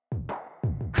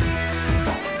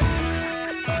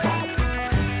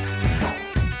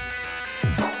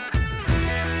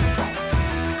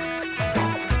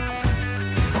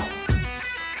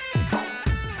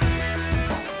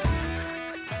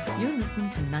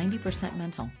90%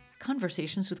 Mental,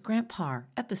 Conversations with Grant Parr,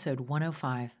 Episode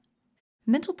 105.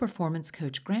 Mental performance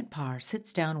coach Grant Parr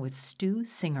sits down with Stu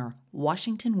Singer,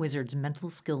 Washington Wizards mental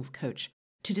skills coach,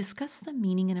 to discuss the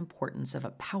meaning and importance of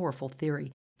a powerful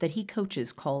theory that he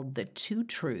coaches called the Two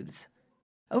Truths.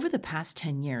 Over the past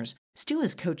 10 years, Stu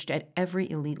has coached at every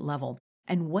elite level,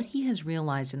 and what he has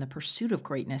realized in the pursuit of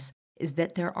greatness is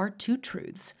that there are two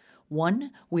truths. One,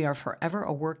 we are forever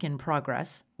a work in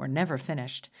progress, we're never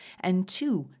finished. And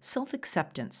two,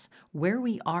 self-acceptance. Where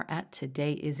we are at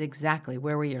today is exactly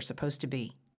where we are supposed to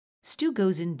be. Stu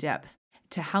goes in depth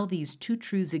to how these two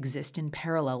truths exist in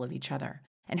parallel of each other,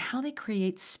 and how they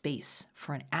create space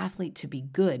for an athlete to be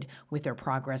good with their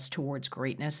progress towards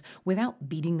greatness without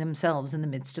beating themselves in the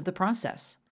midst of the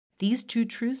process. These two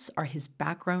truths are his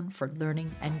background for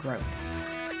learning and growth.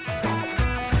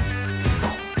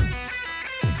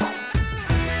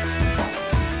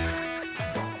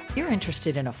 You're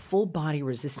interested in a full-body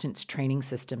resistance training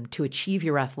system to achieve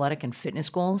your athletic and fitness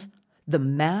goals? The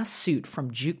Mass Suit from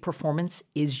Juke Performance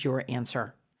is your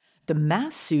answer. The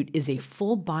Mass Suit is a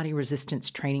full-body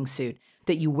resistance training suit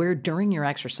that you wear during your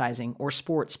exercising or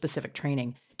sport-specific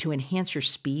training to enhance your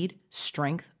speed,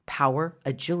 strength, power,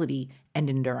 agility, and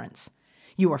endurance.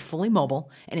 You are fully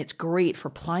mobile, and it's great for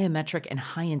plyometric and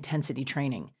high-intensity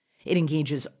training. It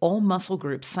engages all muscle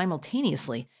groups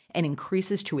simultaneously and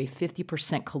increases to a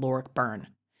 50% caloric burn.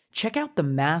 Check out the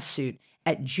Mass Suit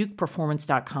at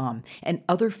jukeperformance.com and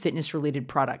other fitness-related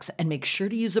products, and make sure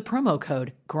to use the promo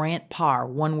code GRANTPARR,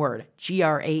 one word,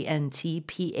 GRANTPARR,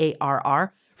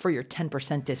 for your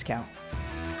 10% discount.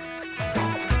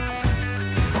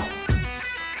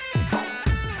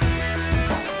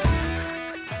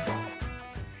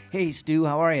 Hey, Stu,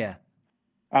 how are you?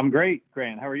 I'm great,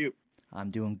 Grant. How are you? I'm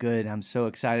doing good. I'm so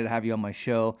excited to have you on my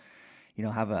show. You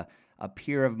know, have a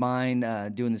peer of mine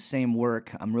doing the same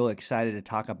work. I'm really excited to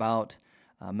talk about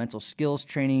mental skills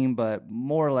training, but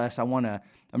more or less, I'm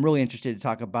really interested to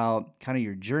talk about kind of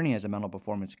your journey as a mental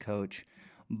performance coach,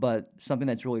 but something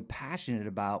that's really passionate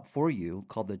about for you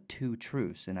called the Two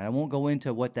Truths. And I won't go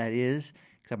into what that is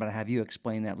because I'm going to have you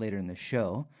explain that later in the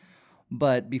show.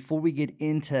 But before we get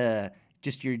into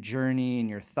just your journey and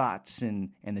your thoughts and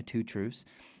the Two Truths,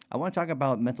 I want to talk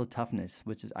about mental toughness,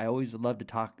 which is I always love to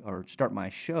talk or start my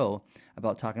show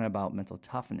about talking about mental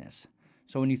toughness.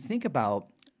 So when you think about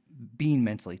being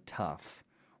mentally tough,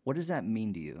 what does that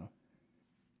mean to you?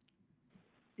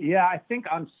 Yeah, I think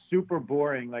I'm super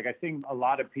boring. Like, I think a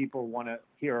lot of people want to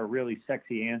hear a really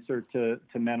sexy answer to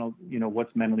mental,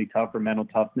 what's mentally tough or mental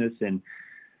toughness. And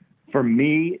for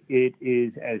me, it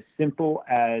is as simple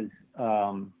as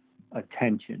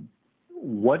attention.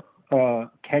 What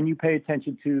can you pay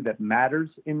attention to that matters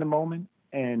in the moment?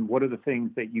 And what are the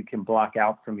things that you can block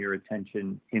out from your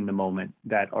attention in the moment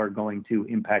that are going to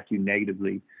impact you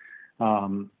negatively?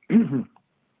 And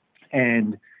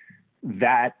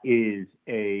that is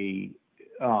a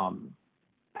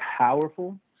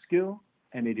powerful skill,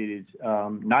 and it is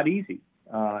not easy.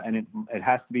 And it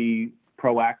has to be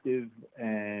proactive,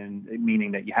 and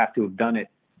meaning that you have to have done it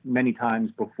many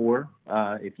times before.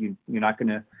 If you're not going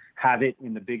to have it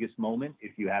in the biggest moment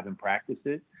if you haven't practiced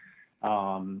it,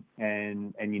 and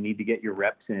you need to get your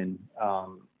reps in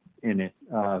it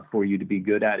for you to be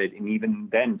good at it. And even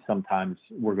then, sometimes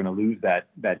we're going to lose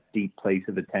that deep place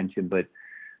of attention. But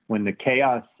when the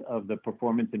chaos of the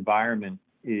performance environment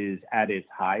is at its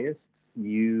highest,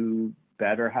 you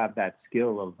better have that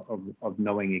skill of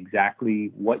knowing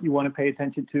exactly what you want to pay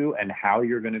attention to and how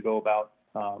you're going to go about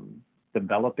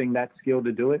developing that skill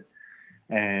to do it.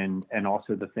 And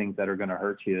also the things that are going to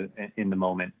hurt you in the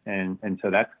moment. And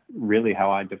so that's really how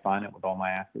I define it with all my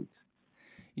athletes.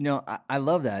 You know, I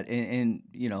love that. And,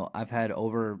 I've had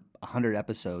over 100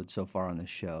 episodes so far on this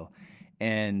show.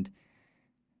 And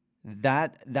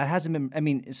that hasn't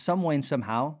been, some way and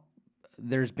somehow,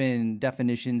 there's been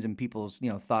definitions and people's,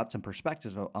 thoughts and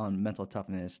perspectives on mental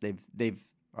toughness. They've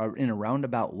are in a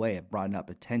roundabout way have brought up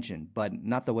attention, but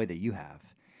not the way that you have.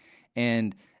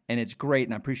 And it's great,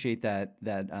 and I appreciate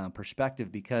that perspective,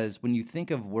 because when you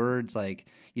think of words like,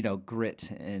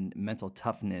 grit and mental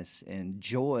toughness and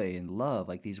joy and love,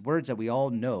 like these words that we all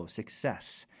know,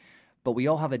 success, but we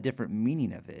all have a different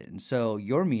meaning of it. And so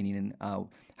your meaning and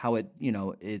how it,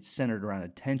 it's centered around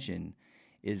attention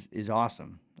is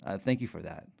awesome. Thank you for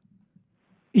that.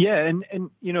 Yeah, and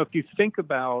if you think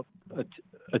about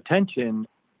attention,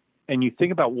 and you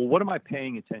think about, well, what am I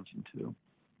paying attention to?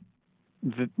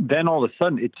 Then all of a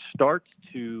sudden it starts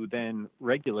to then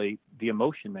regulate the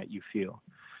emotion that you feel.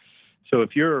 So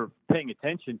if you're paying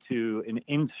attention to an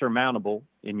insurmountable,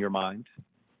 in your mind,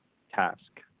 task,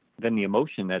 then the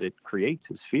emotion that it creates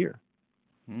is fear.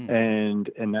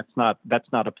 And that's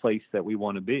not a place that we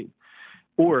want to be.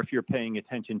 Or if you're paying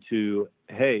attention to,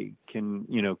 hey, can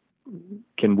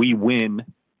we win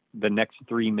the next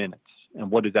 3 minutes? And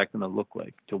what is that going to look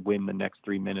like to win the next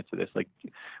 3 minutes of this? Like,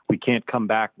 we can't come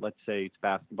back. Let's say it's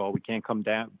basketball. We can't come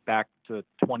back to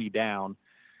 20 down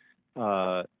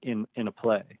in a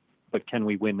play, but can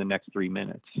we win the next 3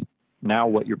 minutes? Now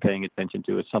what you're paying attention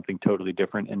to is something totally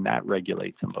different, and that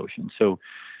regulates emotion. So,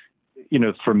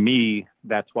 for me,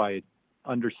 that's why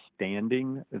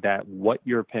understanding that what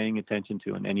you're paying attention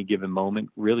to in any given moment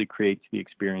really creates the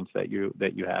experience that you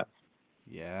have.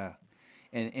 Yeah.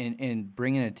 And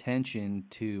bringing attention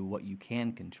to what you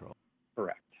can control.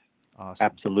 Correct. Awesome.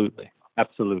 Absolutely.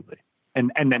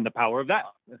 And then the power of that.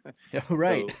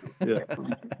 Right. So,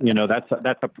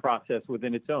 that's a process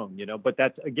within its own, but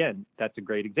that's a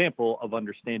great example of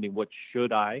understanding what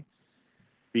should I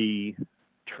be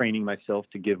training myself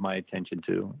to give my attention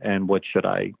to, and what should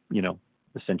I,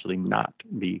 essentially not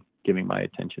be giving my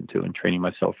attention to, and training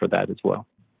myself for that as well.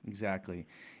 Exactly.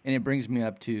 And it brings me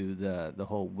up to the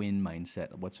whole win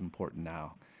mindset of what's important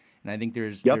now. And I think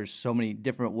there's so many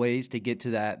different ways to get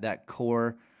to that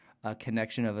core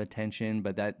connection of attention.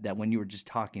 But that when you were just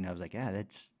talking, I was like, yeah,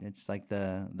 it's like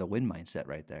the win mindset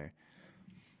right there.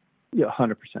 Yeah,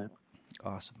 100%.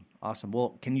 Awesome.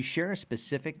 Well, can you share a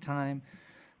specific time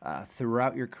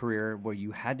throughout your career where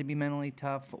you had to be mentally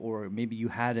tough, or maybe you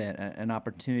had an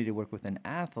opportunity to work with an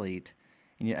athlete?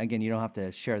 And you don't have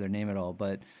to share their name at all,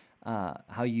 but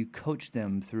how you coach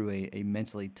them through a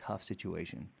mentally tough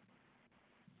situation.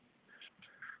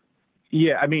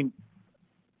 Yeah, I mean,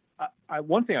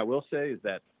 one thing I will say is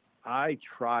that I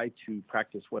try to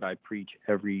practice what I preach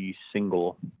every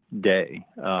single day.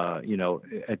 At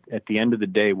the end of the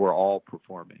day, we're all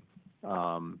performing.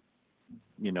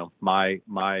 My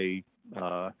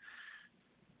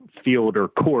field or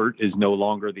court is no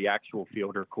longer the actual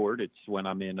field or court. It's when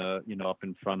I'm in up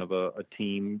in front of a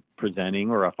team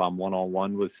presenting, or if I'm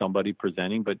one-on-one with somebody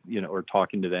presenting, but, or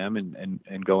talking to them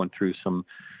and going through some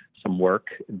work.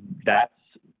 That's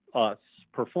us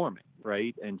performing,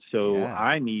 right? And so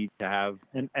I need to have,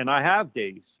 and I have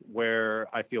days where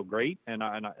I feel great and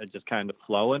I just kind of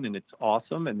flowing and it's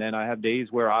awesome. And then I have days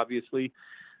where obviously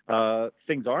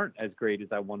things aren't as great as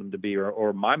I want them to be,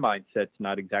 or my mindset's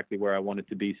not exactly where I want it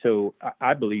to be. So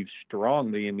I believe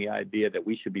strongly in the idea that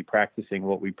we should be practicing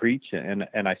what we preach, and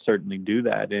I certainly do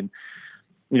that. And,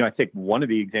 I think one of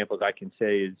the examples I can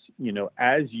say is,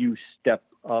 as you step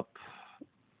up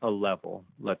a level,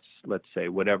 let's say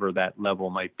whatever that level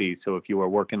might be. So if you are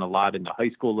working a lot in the high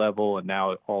school level and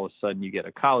now all of a sudden you get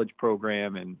a college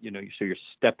program, and, so you're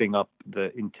stepping up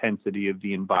the intensity of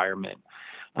the environment.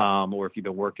 Or if you've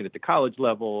been working at the college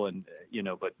level and,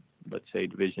 but let's say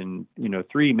Division,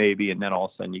 3 maybe, and then all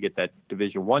of a sudden you get that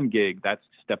Division 1 gig, that's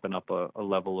stepping up a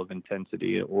level of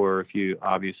intensity. Or if you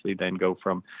obviously then go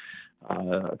from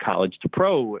college to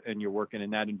pro and you're working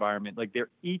in that environment, like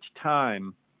each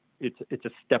time it's a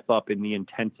step up in the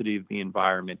intensity of the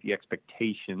environment, the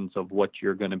expectations of what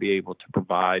you're going to be able to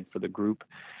provide for the group.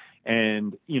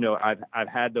 And, I've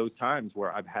had those times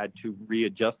where I've had to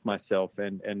readjust myself.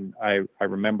 And I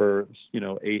remember,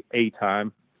 a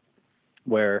time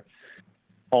where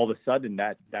all of a sudden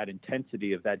that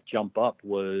intensity of that jump up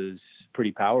was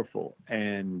pretty powerful,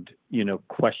 and,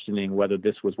 questioning whether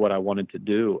this was what I wanted to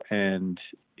do. And,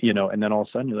 and then all of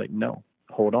a sudden you're like, no,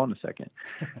 hold on a second.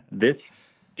 This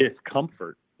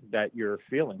discomfort that you're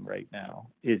feeling right now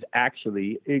is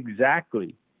actually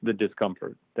exactly the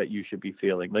discomfort that you should be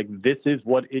feeling. Like, this is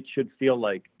what it should feel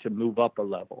like to move up a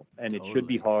level, and it should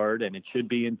be hard, and it should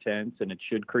be intense, and it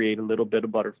should create a little bit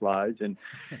of butterflies and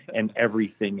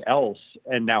everything else.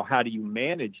 And now, how do you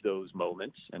manage those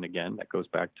moments? And again, that goes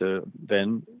back to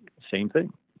then same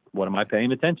thing. What am I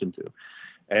paying attention to?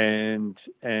 And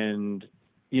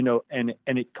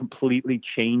it completely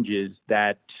changes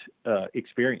that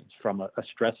experience from a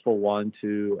stressful one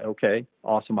to, okay,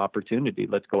 awesome opportunity.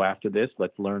 Let's go after this.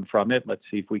 Let's learn from it. Let's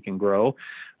see if we can grow.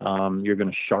 You're going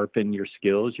to sharpen your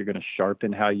skills. You're going to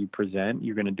sharpen how you present.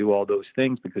 You're going to do all those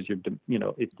things because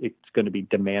it's going to be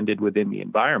demanded within the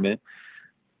environment.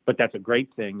 But that's a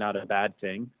great thing, not a bad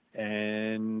thing.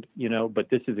 And, but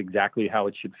this is exactly how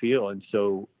it should feel. And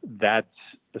so that's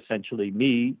essentially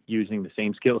me using the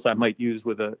same skills I might use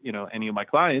with any of my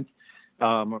clients,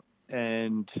 but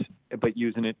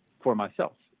using it for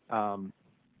myself. And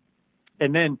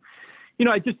then,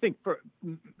 I just think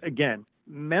again,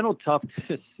 mental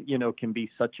toughness, can be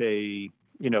such a,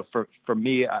 for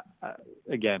me,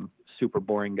 again, super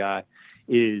boring guy,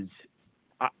 is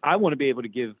I want to be able to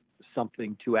give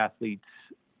something to athletes,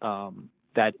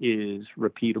 that is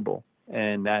repeatable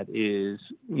and that is,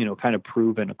 kind of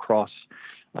proven across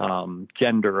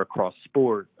gender, across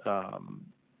sport,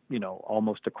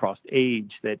 almost across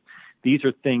age, that these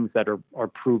are things that are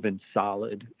proven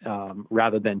solid,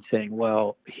 rather than saying,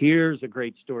 well, here's a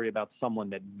great story about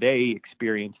someone that they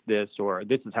experienced this, or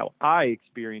this is how I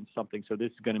experienced something, so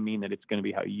this is going to mean that it's going to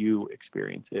be how you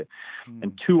experience it.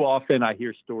 And too often I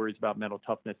hear stories about mental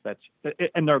toughness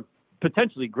and they're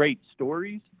potentially great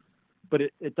stories, but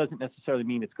it doesn't necessarily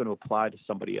mean it's going to apply to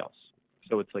somebody else.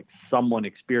 So it's like someone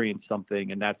experienced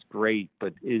something and that's great,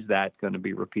 but is that going to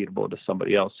be repeatable to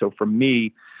somebody else? So for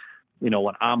me,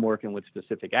 when I'm working with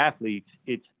specific athletes,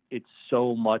 it's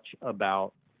so much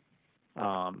about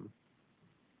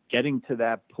getting to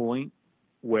that point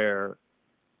where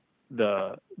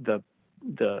the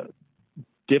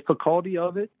difficulty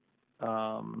of it,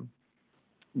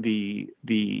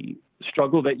 the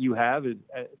struggle that you have is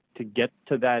to get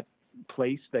to that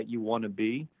place that you want to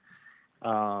be,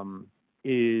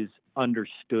 is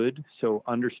understood. So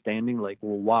understanding, like,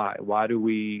 well, why do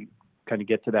we kind of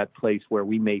get to that place where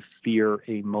we may fear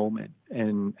a moment,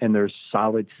 and there's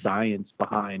solid science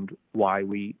behind why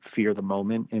we fear the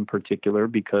moment in particular,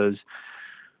 because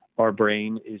our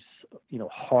brain is,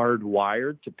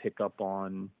 hardwired to pick up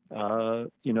on,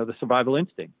 the survival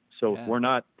instinct. So if we're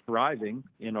not thriving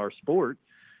in our sport,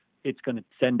 it's going to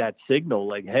send that signal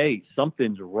like, hey,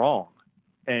 something's wrong.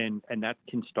 And that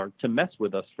can start to mess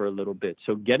with us for a little bit.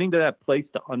 So getting to that place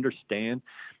to understand,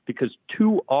 because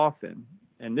too often,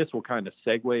 and this will kind of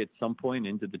segue at some point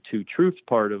into the two truths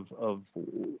part of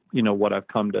what I've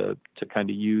come to kind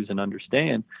of use and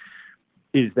understand,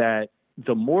 is that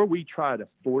the more we try to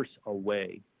force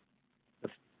away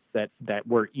that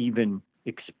we're even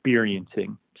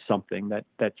experiencing something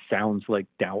that sounds like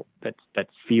doubt, that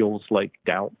feels like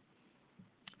doubt,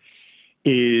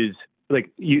 is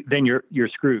like then you're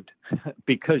screwed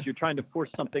because you're trying to force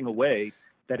something away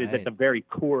that is at the very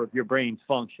core of your brain's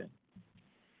function.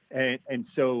 And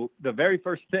so the very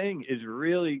first thing is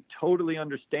really totally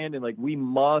understanding, like, we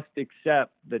must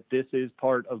accept that this is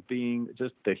part of being,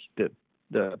 just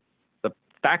the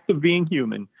fact of being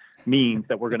human means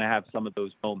that we're going to have some of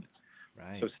those moments.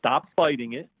 Right. So stop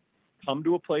fighting it, come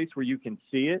to a place where you can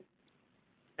see it.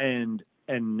 And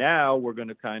now we're going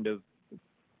to kind of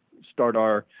start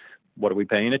what are we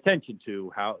paying attention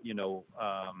to? How,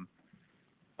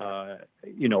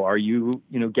 are you,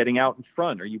 getting out in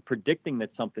front? Are you predicting that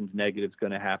something's negative is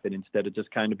going to happen, instead of just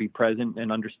kind of be present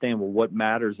and understand, well, what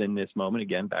matters in this moment?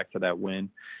 Again, back to that win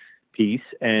piece.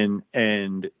 And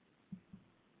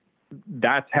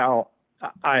that's how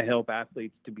I help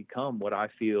athletes to become what I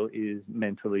feel is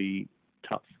mentally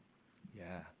tough.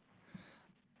 Yeah.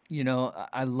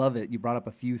 I love it. You brought up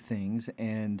a few things,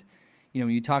 and, when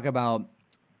you talk about,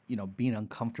 being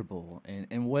uncomfortable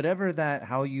and whatever that,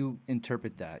 how you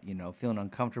interpret that, feeling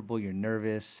uncomfortable, you're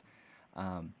nervous,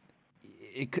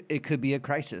 it could be a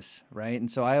crisis, right?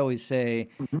 And so I always say,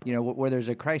 where there's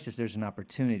a crisis, there's an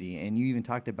opportunity. And you even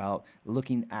talked about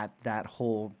looking at that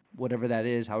whole, whatever that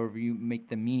is, however you make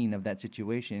the meaning of that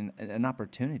situation, an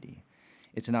opportunity.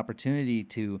 It's an opportunity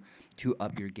to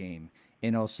up your game,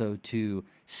 and also to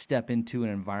step into an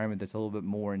environment that's a little bit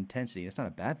more intensity. It's not a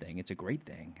bad thing. It's a great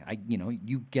thing.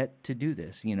 You get to do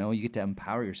this, you get to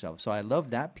empower yourself. So I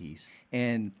love that piece.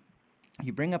 And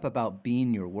you bring up about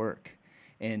being your work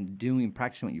and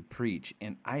practicing what you preach.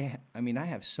 And I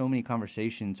have so many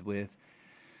conversations with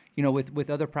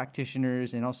other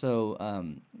practitioners, and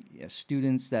also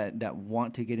students that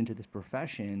want to get into this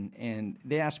profession, and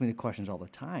they ask me the questions all the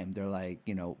time. They're like,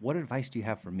 what advice do you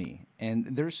have for me? And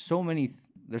there's so many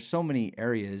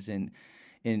areas and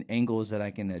angles that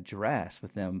I can address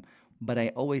with them. But I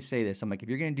always say this: I'm like, if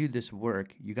you're going to do this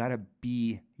work, you got to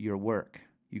be your work.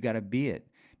 You got to be it,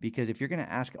 because if you're going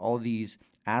to ask all these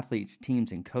athletes,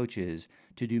 teams, and coaches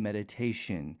to do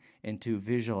meditation and to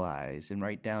visualize and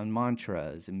write down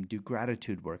mantras and do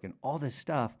gratitude work and all this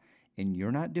stuff, and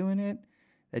you're not doing it,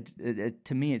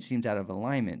 to me, it seems out of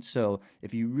alignment. So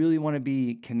if you really want to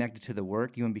be connected to the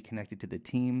work, you want to be connected to the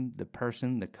team, the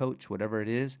person, the coach, whatever it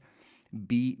is,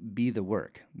 be the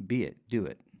work, be it, do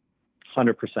it.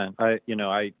 100%.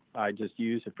 I just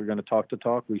use, if we're going to talk the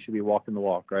talk, we should be walking the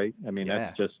walk, right? I mean,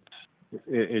 that's just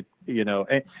it,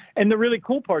 and the really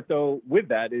cool part though with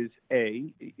that is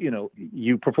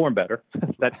you perform better.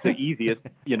 That's the easiest,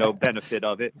 benefit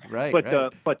of it. Right.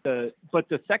 But the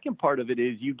second part of it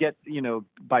is you get,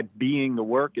 by being the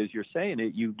work, as you're saying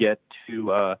it, you get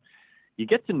to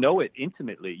know it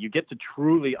intimately. You get to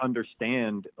truly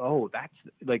understand, oh, that's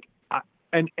like,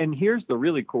 and here's the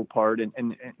really cool part. And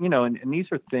these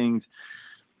are things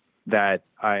that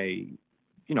I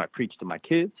I preach to my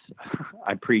kids,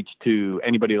 I preach to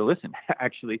anybody to listen,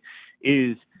 actually,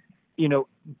 is,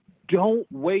 don't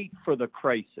wait for the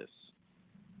crisis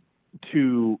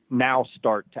to now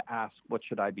start to ask, what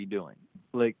should I be doing?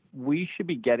 Like, we should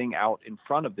be getting out in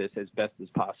front of this as best as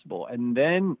possible. And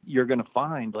then you're going to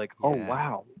find like, oh,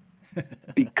 wow,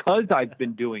 because I've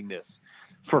been doing this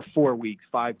for 4 weeks,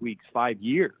 5 weeks, 5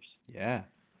 years. Yeah.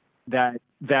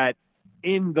 That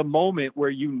in the moment where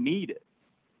you need it,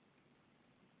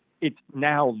 it's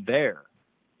now there,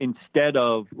 instead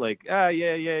of like, yeah,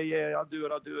 I'll do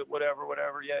it,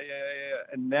 whatever, yeah.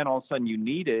 And then all of a sudden you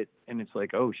need it, and it's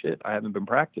like, oh shit, I haven't been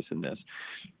practicing this.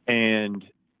 And,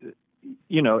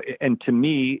 and to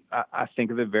me, I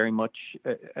think of it very much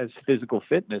as physical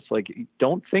fitness. Like,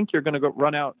 don't think you're going to go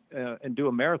run out and do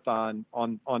a marathon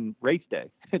on race day.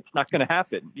 It's not going to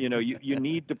happen. You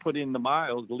need to put in the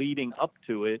miles leading up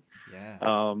to it,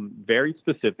 very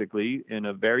specifically in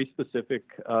a very specific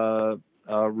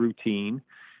routine,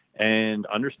 and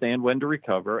understand when to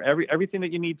recover. Everything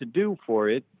that you need to do for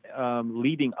it,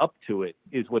 leading up to it,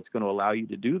 is what's going to allow you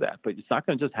to do that. But it's not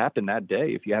going to just happen that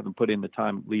day if you haven't put in the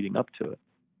time leading up to it.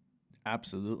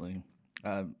 Absolutely.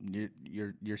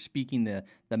 You're speaking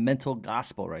the mental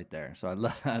gospel right there. So I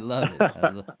love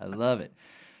it. I love it.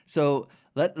 So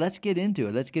let's get into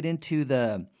it. Let's get into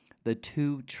the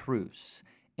two truths.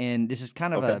 And this is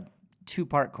kind of a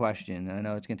two-part question. I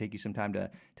know it's going to take you some time to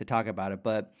talk about it,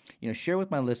 but share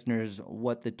with my listeners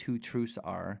what the two truths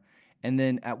are, and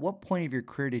then at what point of your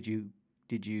career did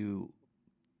you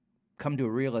come to a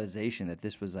realization that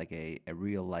this was like a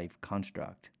real life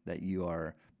construct that you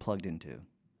are plugged into?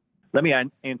 Let me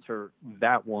answer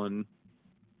that one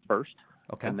first,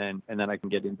 okay, and then I can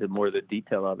get into more of the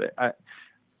detail of it.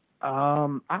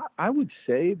 I would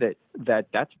say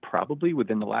that's probably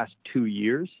within the last 2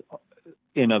 years,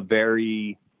 in a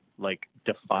very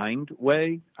defined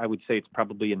way. I would say it's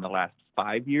probably in the last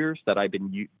 5 years that I've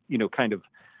been, kind of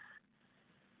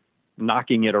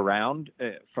knocking it around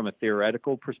from a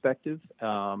theoretical perspective.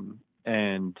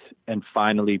 And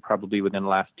finally, probably within the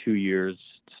last 2 years,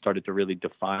 started to really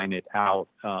define it out,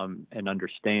 and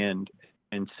understand.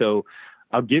 And so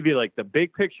I'll give you the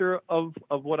big picture of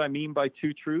what I mean by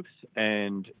two truths,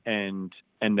 and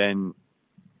then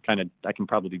I can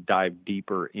probably dive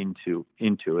deeper into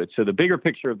it. So the bigger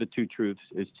picture of the two truths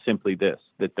is simply this: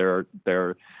 that there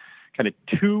are kind of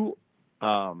two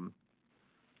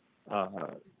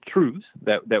truths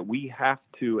that we have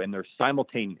to, and they're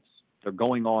simultaneous. They're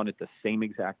going on at the same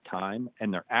exact time,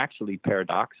 and they're actually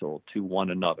paradoxical to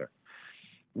one another.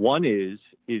 One is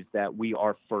that we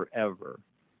are forever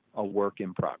a work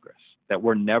in progress, that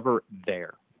we're never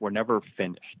there. We're never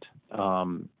finished.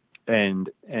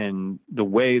 And the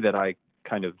way that I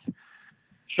kind of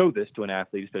show this to an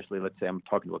athlete, especially, let's say I'm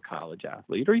talking to a college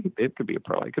athlete, or it could be a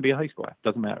pro, it could be a high school athlete,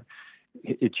 doesn't matter.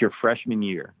 It's your freshman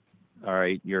year. All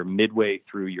right. You're midway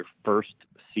through your first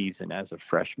season as a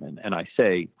freshman. And I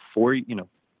say 4,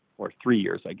 or 3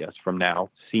 years, I guess, from now,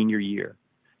 senior year,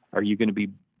 are you going to be,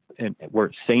 and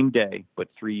we're same day, but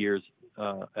 3 years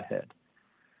ahead,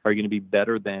 are you going to be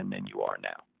better than you are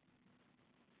now?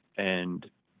 And,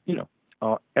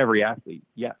 every athlete,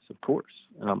 yes, of course.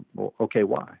 Well, okay,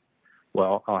 why?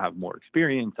 Well, I'll have more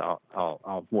experience. I'll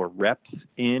have more reps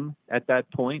in at that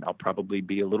point. I'll probably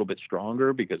be a little bit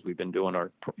stronger because we've been doing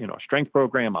our strength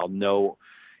program. I'll know,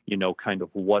 kind of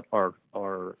what our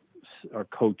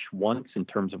coach wants in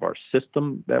terms of our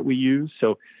system that we use.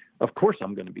 So of course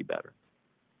I'm going to be better.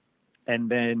 And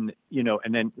then,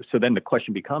 so then the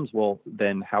question becomes, well,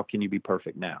 then how can you be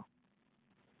perfect now?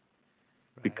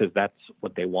 Right. Because that's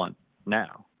what they want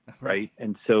now. Right.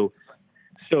 And so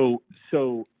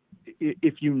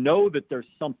if you know that there's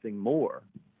something more,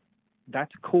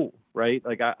 that's cool, right?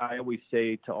 Like I always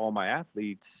say to all my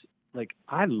athletes,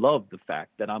 I love the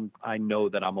fact that I know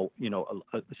that I'm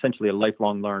essentially a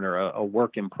lifelong learner, a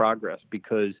work in progress,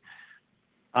 because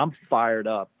I'm fired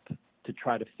up to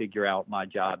try to figure out my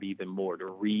job even more, to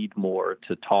read more,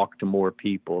 to talk to more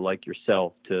people like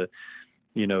yourself, to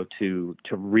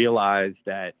realize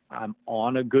that I'm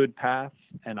on a good path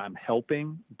and I'm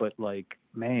helping, but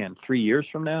 3 years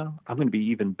from now, I'm going to be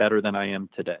even better than I am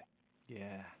today.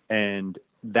 Yeah. And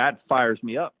that fires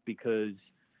me up because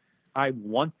I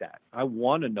want that. I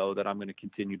want to know that I'm going to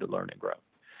continue to learn and grow.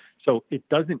 So it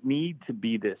doesn't need to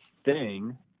be this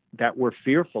thing that we're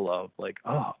fearful of,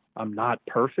 oh, I'm not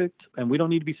perfect. And we don't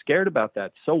need to be scared about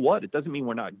that. So what? It doesn't mean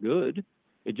we're not good.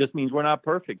 It just means we're not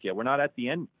perfect yet. We're not at the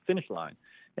finish line.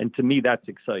 And to me, that's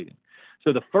exciting.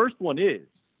 So the first one is,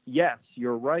 yes,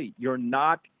 you're right. You're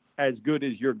not as good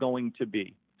as you're going to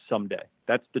be someday.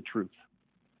 That's the truth.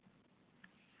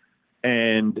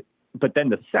 And but then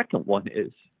the second one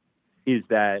is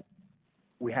that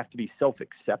we have to be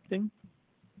self-accepting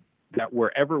that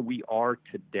wherever we are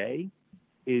today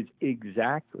is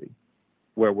exactly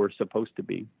where we're supposed to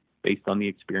be based on the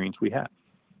experience we have.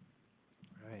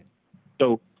 Right.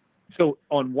 So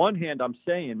on one hand, I'm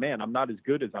saying, man, I'm not as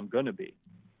good as I'm going to be.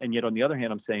 And yet on the other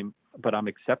hand, I'm saying, but I'm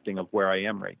accepting of where I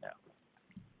am right now.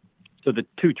 So the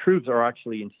two truths are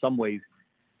actually in some ways,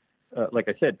 like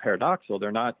I said, paradoxical.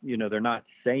 They're not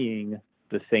saying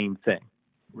the same thing.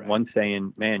 Right. One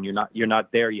saying, man, you're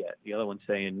not there yet. The other one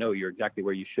saying, no, you're exactly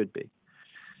where you should be.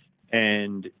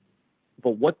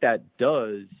 But what that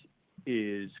does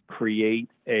is create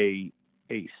a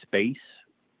space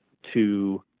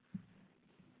to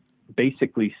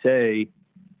basically say,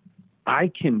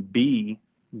 I can be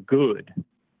good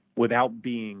without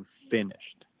being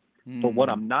finished. But what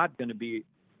I'm not going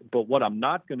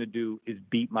to do is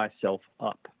beat myself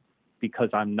up because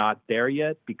I'm not there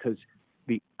yet, because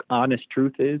the honest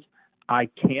truth is I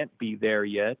can't be there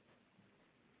yet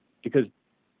because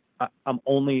I'm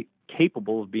only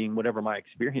capable of being whatever my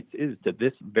experience is to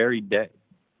this very day.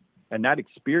 And that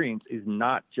experience is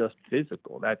not just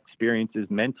physical. That experience is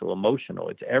mental, emotional.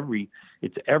 It's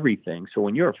everything. So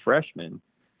when you're a freshman,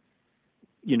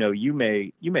 you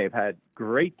may have had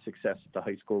great success at the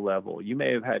high school level. You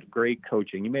may have had great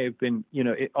coaching. You may have been,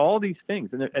 all these things,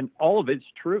 and all of it's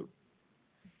true.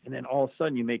 And then all of a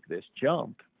sudden you make this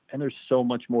jump, and there's so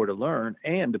much more to learn.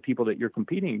 And the people that you're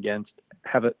competing against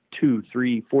have a 2,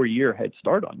 3, 4 year head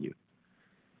start on you.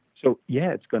 So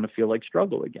yeah, it's going to feel like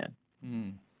struggle again.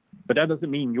 But that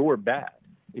doesn't mean you're bad.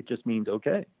 It just means,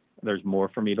 okay, there's more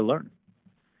for me to learn.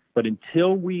 But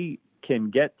until we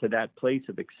can get to that place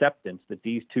of acceptance that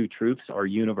these two truths are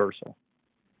universal,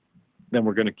 then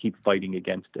we're going to keep fighting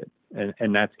against it.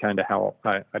 And that's kind of how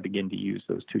I begin to use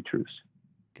those two truths.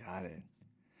 Got it.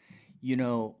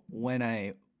 When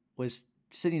I was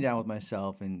sitting down with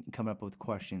myself and coming up with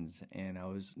questions, and I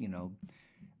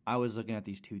was looking at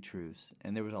these two truths,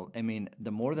 and there was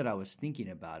the more that I was thinking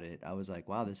about it, I was like,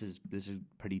 wow, this is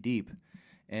pretty deep,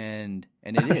 and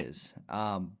it is.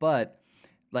 But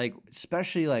like,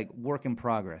 especially like work in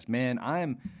progress, man,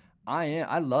 I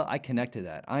connect to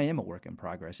that. I am a work in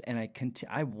progress, and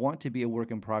I want to be a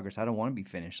work in progress. I don't want to be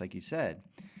finished, like you said.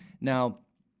 Now,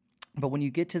 but when you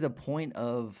get to the point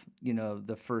of,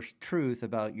 the first truth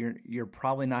about you're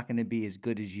probably not going to be as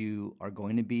good as you are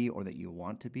going to be or that you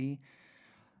want to be.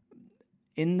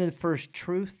 In the first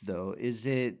truth, though, is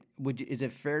it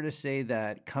fair to say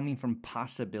that coming from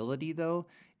possibility, though,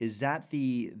 is that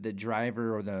the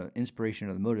driver or the inspiration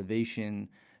or the motivation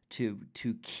to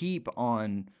keep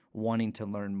on wanting to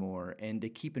learn more and to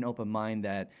keep an open mind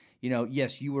that,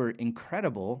 yes, you were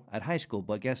incredible at high school,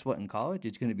 but guess what? In college,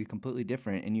 it's going to be completely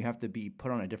different, and you have to be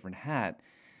put on a different hat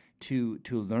to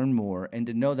learn more and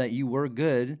to know that you were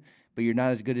good, but you're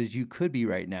not as good as you could be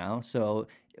right now. So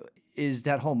is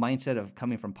that whole mindset of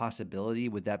coming from possibility,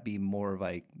 would that be more of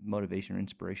like motivation or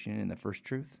inspiration in the first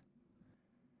truth?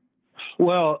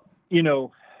 Well,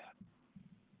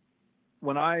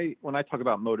 when I talk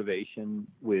about motivation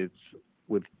with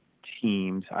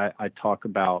teams, I talk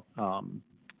about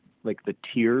like the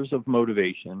tiers of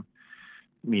motivation,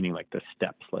 meaning like the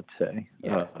steps, let's say,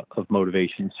 of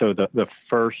motivation. So the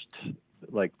first,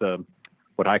 like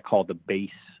what I call the base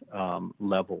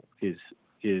level is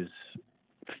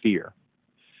fear.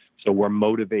 So we're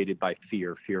motivated by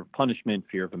fear of punishment,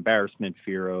 fear of embarrassment,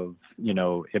 fear of,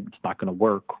 it's not going to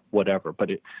work, whatever.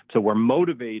 So we're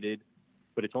motivated,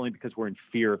 but it's only because we're in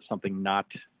fear of something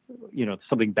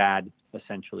something bad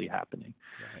essentially happening.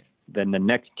 Right. Then the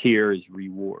next tier is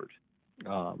reward.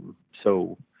 I'm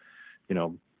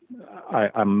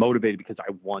motivated because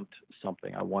I want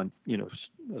something. I want,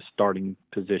 a starting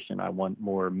position. I want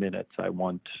more minutes. I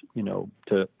want,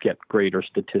 to get greater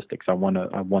statistics. I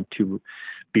want to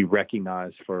be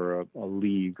recognized for a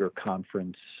league or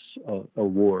conference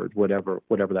award, whatever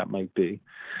that might be.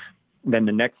 Then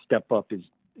the next step up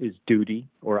is duty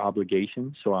or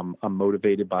obligation. So I'm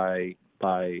motivated by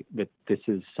that this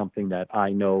is something that I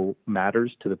know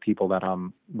matters to the people that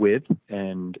I'm with,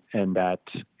 and that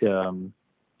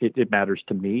it matters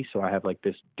to me. So I have like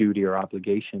this duty or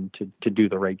obligation to do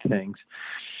the right things.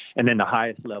 And then the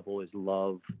highest level is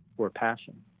love or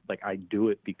passion. Like I do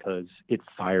it because it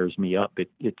fires me up.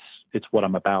 It's what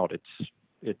I'm about.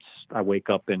 I wake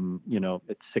up and,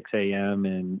 at 6 a.m.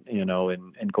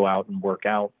 and go out and work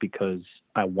out because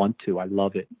I want to. I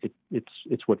love it.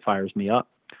 It's what fires me up.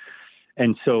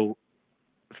 And so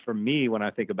for me, when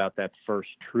I think about that first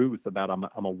truth about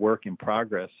I'm a work in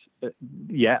progress,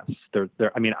 yes,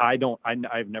 I mean,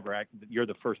 I've never acted. You're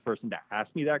the first person to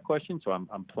ask me that question, so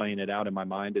I'm playing it out in my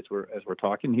mind as we're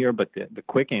talking here. But the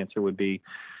quick answer would be,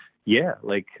 yeah,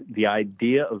 like the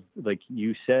idea of, like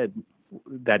you said,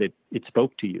 that it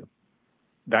spoke to you.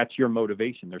 That's your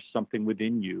motivation. There's something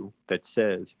within you that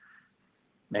says,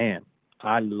 man,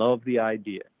 I love the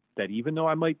idea that even though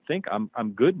I might think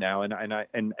I'm good now, and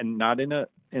not in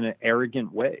an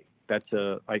arrogant way. I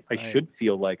right. should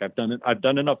feel like I've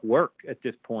done enough work at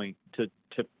this point to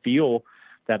feel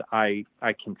that I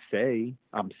can say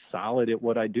I'm solid at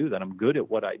what I do, that I'm good at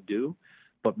what I do.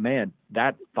 But man,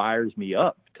 that fires me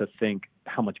up to think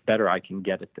how much better I can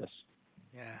get at this.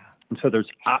 Yeah. And so there's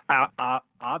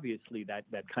obviously that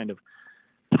kind of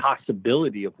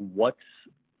possibility of what's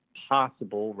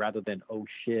possible rather than, oh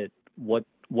shit, what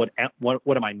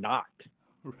am I not?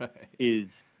 Right.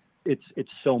 It's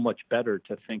so much better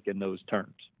to think in those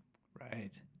terms.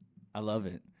 Right. I love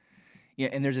it. Yeah,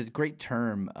 and there's a great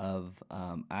term of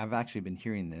I've actually been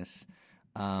hearing this.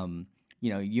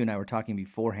 You and I were talking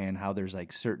beforehand how there's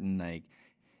like certain like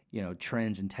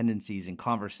trends and tendencies and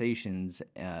conversations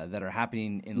that are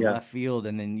happening in left field,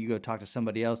 and then you go talk to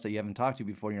somebody else that you haven't talked to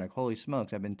before, and you're like, holy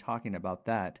smokes, I've been talking about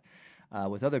that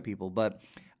with other people. But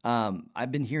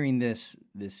I've been hearing this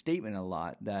statement a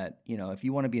lot that, if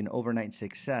you want to be an overnight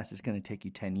success, it's going to take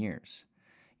you 10 years.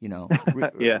 You know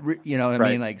what I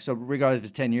mean? Like, so regardless if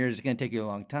it's 10 years, it's going to take you a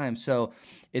long time. So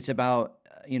it's about,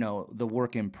 the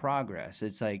work in progress.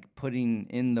 It's like putting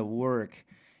in the work.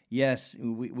 Yes,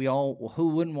 we all, who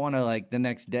wouldn't want to, like, the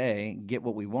next day get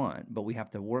what we want, but we have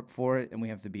to work for it and we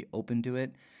have to be open to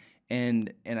it.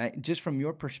 And I, just from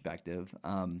your perspective,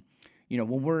 when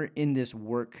we're in this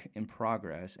work in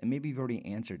progress, and maybe you've already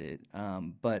answered it,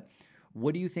 but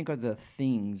what do you think are the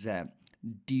things that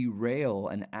derail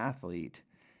an athlete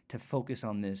to focus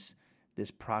on this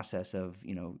process of,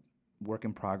 work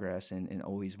in progress and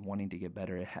always wanting to get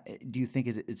better? Do you think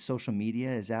it's social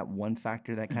media? Is that one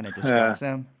factor that kind of distracts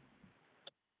them?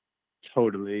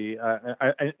 Totally.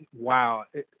 Wow.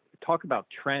 Talk about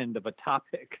trend of a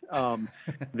topic.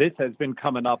 This has been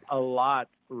coming up a lot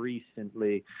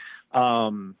recently.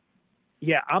 I'm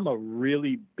a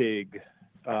really big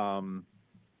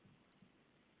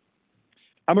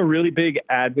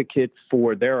advocate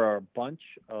for, there are a bunch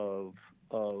of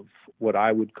what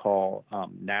I would call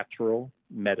natural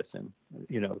medicine,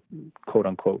 quote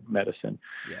unquote medicine,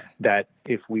 that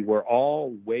if we were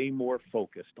all way more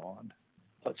focused on,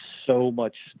 so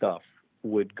much stuff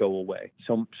would go away.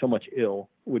 So much ill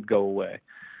would go away.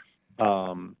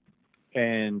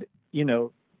 And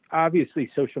obviously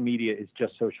social media is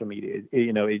just social media.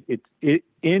 It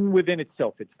in within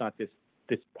itself, it's not this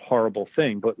horrible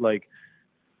thing, but like,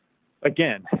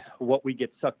 again, what we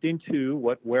get sucked into,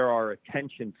 where our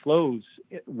attention flows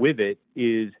with it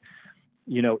is,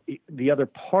 the other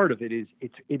part of it is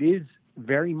it is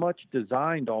very much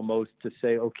designed almost to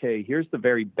say, okay, here's the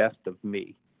very best of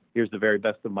me. Here's the very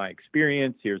best of my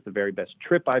experience. Here's the very best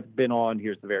trip I've been on.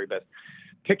 Here's the very best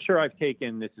picture I've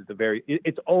taken.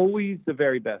 It's always the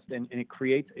very best. And it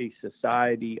creates a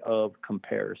society of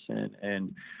comparison.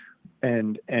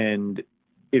 And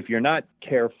if you're not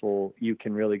careful, you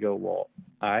can really go, well,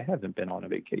 I haven't been on a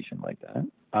vacation like that.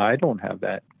 I don't have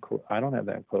that. I don't have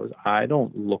that clothes. I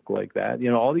don't look like that.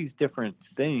 All these different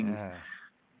things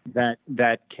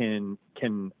that can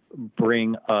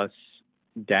bring us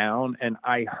down. And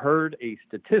I heard a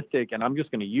statistic, and I'm just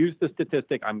going to use the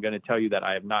statistic. I'm going to tell you that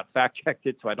I have not fact checked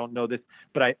it, so I don't know this,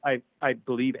 but I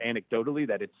believe anecdotally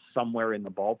that it's somewhere in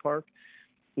the ballpark,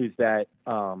 is that,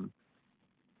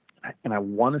 and I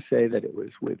want to say that it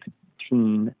was with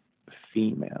teen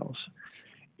females,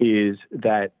 is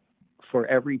that for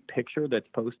every picture that's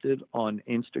posted on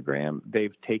Instagram,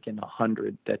 they've taken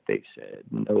 100 that they said,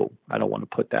 no, I don't want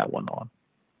to put that one on.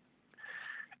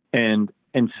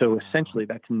 And so essentially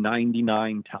that's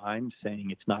 99 times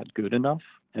saying it's not good enough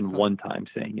and one time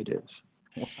saying it is.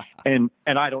 Wow.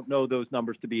 And I don't know those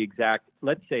numbers to be exact.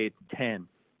 Let's say it's 10.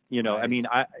 Right. I mean,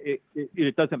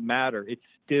 it doesn't matter. It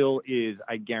still is,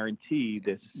 I guarantee,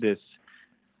 this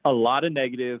a lot of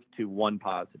negative to one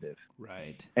positive.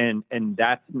 Right. And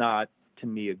that's not, to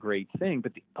me, a great thing.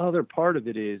 But the other part of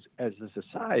it is, as a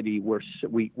society,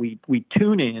 we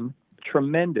tune in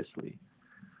tremendously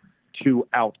to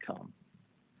outcome,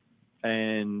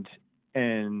 and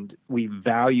we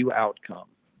value outcome.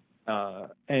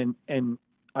 And I'm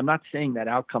not saying that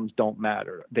outcomes don't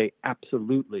matter. They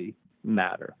absolutely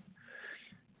matter.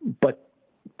 But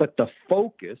the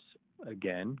focus,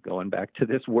 again, going back to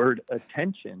this word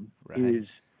attention, right,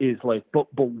 is like, but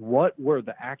what were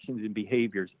the actions and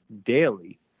behaviors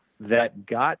daily that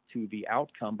got to the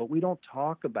outcome? But we don't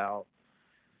talk about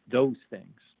those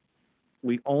things.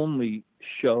 We only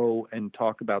show and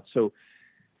talk about. So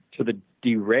the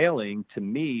derailing to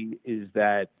me is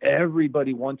that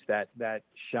everybody wants that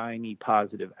shiny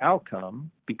positive outcome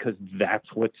because that's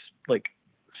what's like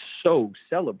so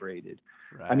celebrated.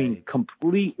 Right. I mean,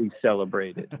 completely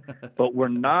celebrated, but we're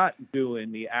not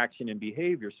doing the action and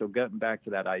behavior. So getting back to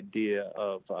that idea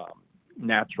of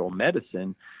natural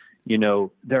medicine, you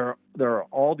know, there are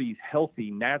all these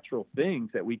healthy natural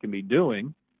things that we can be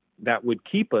doing that would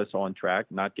keep us on track,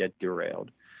 not get derailed.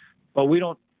 But we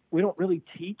don't really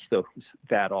teach those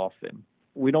that often.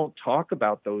 We don't talk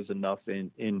about those enough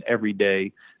in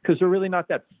everyday because they're really not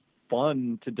that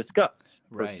fun to discuss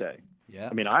per se. Yeah.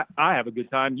 I mean, I have a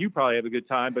good time. You probably have a good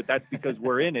time, but that's because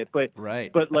we're in it. But right.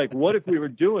 But like, what if we were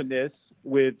doing this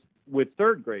with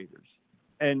third graders?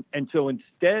 And so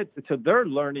instead, so they're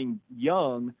learning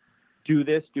young, do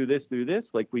this.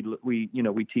 Like we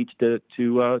teach to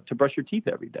brush your teeth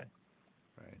every day.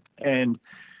 Right.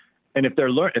 And if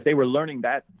they were learning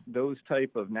those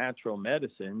type of natural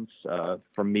medicines,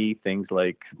 for me, things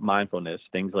like mindfulness,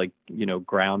 things like, you know,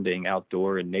 grounding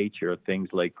outdoor in nature, things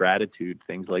like gratitude,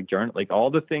 things like journal, like all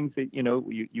the things that, you know,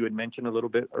 you had mentioned a little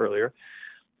bit earlier.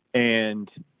 And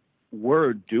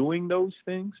we're doing those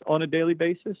things on a daily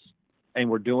basis, and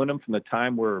we're doing them from the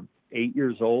time we're 8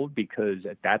 years old, because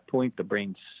at that point the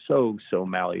brain's so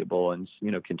malleable and,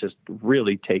 you know, can just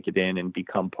really take it in and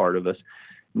become part of us.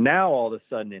 Now, all of a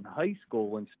sudden in high school,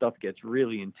 when stuff gets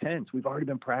really intense, we've already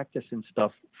been practicing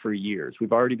stuff for years.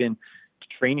 We've already been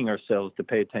training ourselves to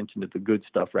pay attention to the good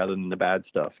stuff rather than the bad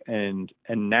stuff. And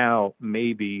now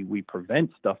maybe we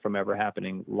prevent stuff from ever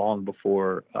happening long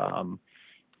before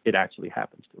it actually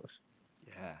happens to us.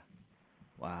 Yeah.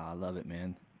 Wow. I love it,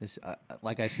 man. This,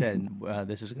 like I said,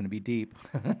 this is going to be deep.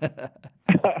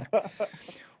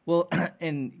 Well,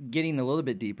 and getting a little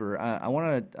bit deeper, I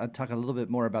want to talk a little bit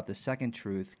more about the second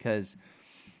truth, because,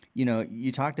 you know,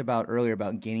 you talked about earlier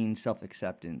about gaining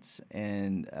self-acceptance,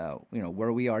 and, you know,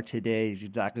 where we are today is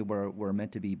exactly where we're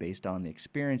meant to be based on the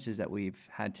experiences that we've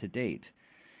had to date.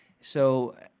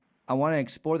 So I want to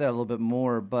explore that a little bit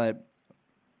more, but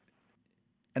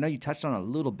I know you touched on it a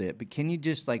little bit, but can you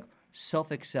just like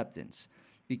self-acceptance?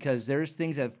 Because there's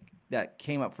things that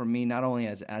came up for me, not only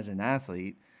as an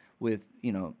athlete, with,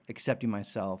 you know, accepting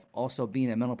myself, also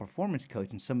being a mental performance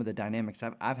coach, and some of the dynamics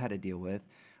I've had to deal with.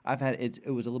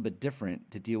 It was a little bit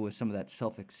different to deal with some of that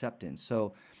self-acceptance.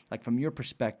 So, like, from your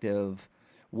perspective,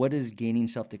 what does gaining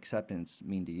self-acceptance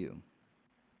mean to you?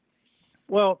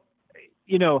 Well,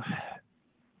 you know,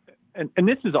 and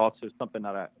this is also something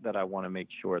that I want to make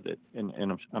sure that,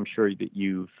 and I'm sure that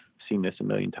you've seen this a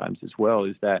million times as well,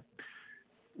 is that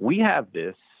we have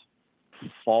this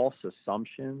false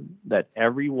assumption that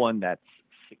everyone that's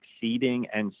succeeding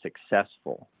and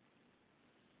successful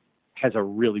has a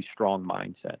really strong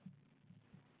mindset.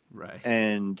 Right.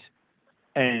 And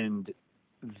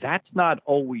that's not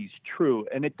always true.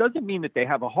 And it doesn't mean that they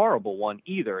have a horrible one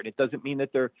either. And it doesn't mean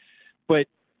that they're, but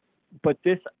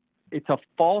this, it's a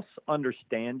false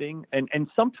understanding. And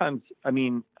sometimes, I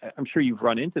mean, I'm sure you've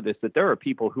run into this, that there are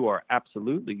people who are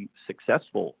absolutely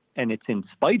successful and it's in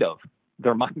spite of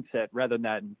their mindset rather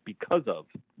than because of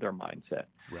their mindset.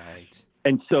 Right.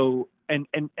 And so, and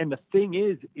the thing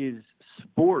is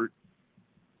sport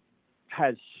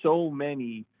has so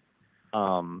many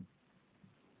taglines,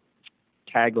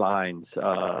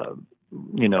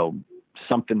 you know,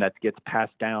 something that gets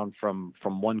passed down from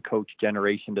one coach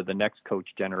generation to the next coach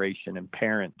generation, and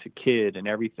parent to kid and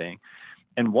everything.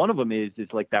 And one of them is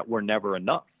like that we're never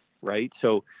enough, right?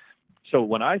 So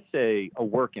when I say a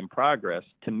work in progress,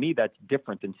 to me, that's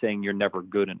different than saying you're never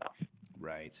good enough.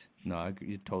 Right. No, I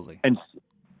agree totally. And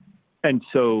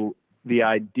so the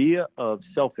idea of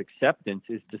self-acceptance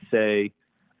is to say,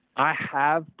 I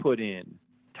have put in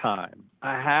time.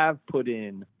 I have put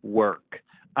in work.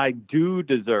 I do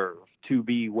deserve to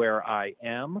be where I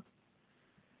am.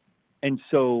 And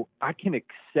so I can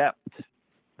accept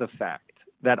the fact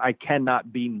that I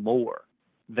cannot be more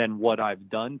than what I've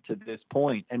done to this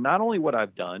point. And not only what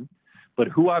I've done, but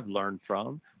who I've learned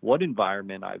from, what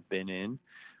environment I've been in,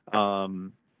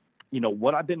 you know,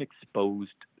 what I've been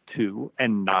exposed to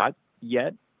and not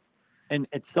yet. And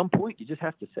at some point you just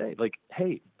have to say, like,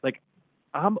 hey, like,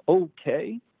 I'm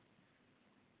okay.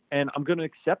 And I'm going to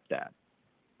accept that.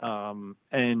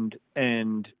 And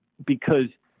because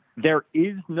there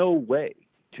is no way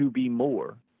to be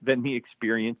more than the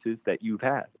experiences that you've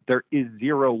had. There is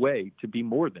zero way to be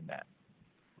more than that,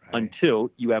 right, until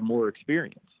you have more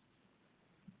experience.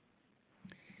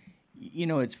 You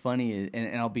know, it's funny,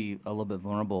 and I'll be a little bit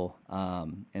vulnerable.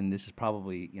 And this is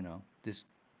probably, this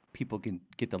people can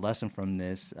get the lesson from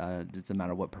this. It doesn't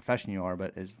matter what profession you are,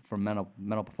 but as for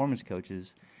mental performance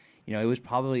coaches, it was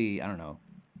probably, I don't know,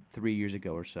 3 years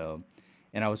ago or so,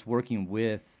 and I was working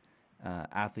with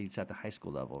athletes at the high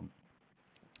school level.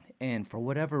 And for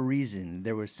whatever reason,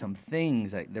 there were some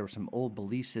things, there were some old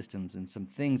belief systems and some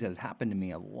things that had happened to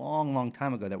me a long, long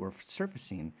time ago that were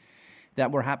surfacing that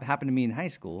were happened to me in high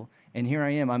school. And here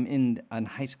I am, I'm in a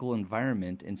high school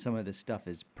environment, and some of this stuff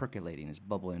is percolating, is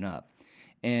bubbling up.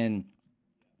 And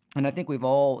I think we've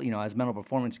all, as mental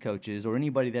performance coaches or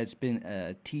anybody that's been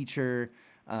a teacher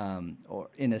or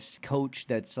in a coach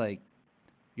that's like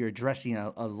you're addressing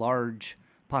a large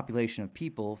population of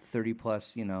people, 30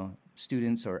 plus,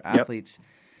 students or athletes,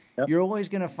 Yep. you're always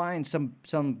going to find some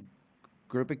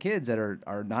group of kids that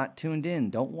are not tuned in,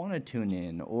 don't want to tune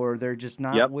in, or they're just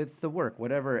not with the work,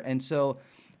 whatever. And so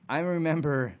I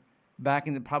remember back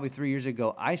in probably 3 years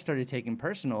ago, I started taking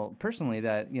personally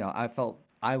that, I felt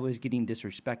I was getting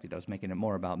disrespected. I was making it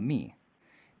more about me.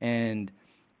 And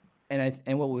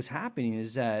what was happening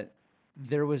is that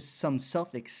there was some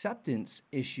self-acceptance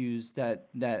issues that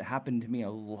happened to me a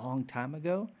long time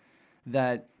ago,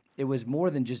 that it was more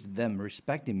than just them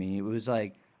respecting me. It was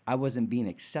like I wasn't being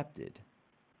accepted.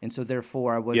 And so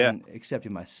therefore I wasn't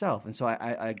accepting myself. And so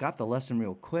I got the lesson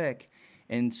real quick.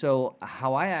 And so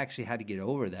how I actually had to get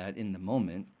over that in the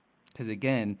moment, because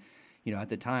again, at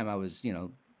the time I was,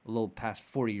 a little past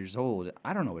 40 years old.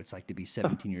 I don't know what it's like to be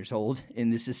 17 years old in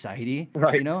this society.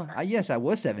 Right. Yes, I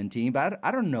was 17, but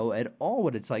I don't know at all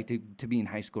what it's like to be in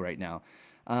high school right now.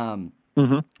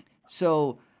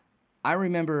 So I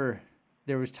remember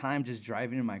there was time just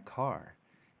driving in my car,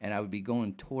 and I would be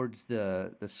going towards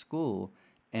the school,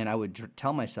 and I would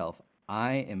tell myself,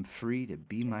 I am free to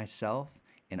be myself,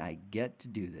 and I get to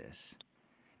do this.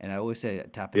 And I always say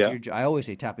tap into your joy. I always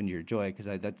say tap into your joy, because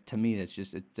that to me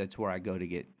that's where I go to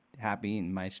get happy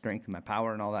and my strength and my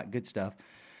power and all that good stuff.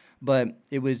 But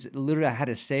it was literally I had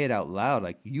to say it out loud,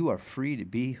 like, you are free to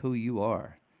be who you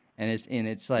are. And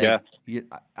it's like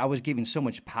I was giving so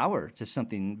much power to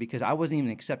something because I wasn't even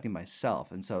accepting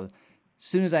myself. And so as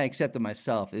soon as I accepted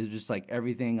myself, it was just like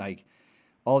everything, like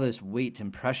all this weight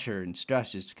and pressure and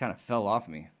stress just kind of fell off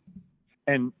me.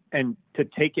 And to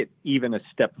take it even a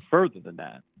step further than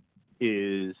that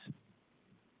is,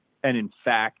 and in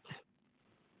fact,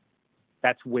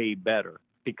 that's way better,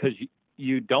 because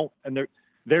you don't, and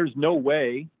there's no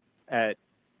way at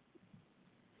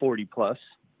 40 plus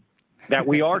that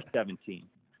we are 17,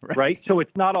 right? So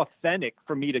it's not authentic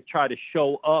for me to try to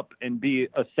show up and be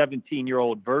a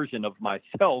 17-year-old version of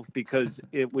myself, because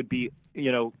it would be,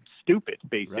 stupid,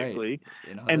 basically.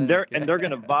 Right. And they're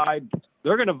going to vibe.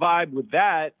 They're going to vibe with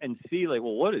that and see, like,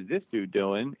 well, what is this dude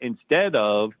doing? Instead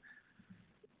of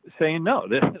saying, no,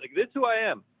 this is who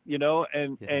I am,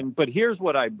 but here's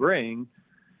what I bring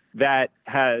that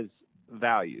has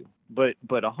value. But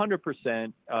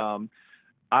 100%,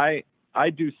 I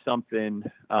do something,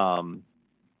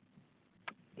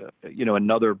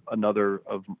 another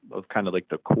of kind of like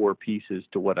the core pieces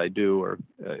to what I do, or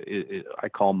I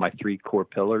call them my 3 core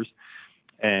pillars.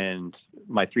 And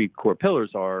my 3 core pillars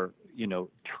are,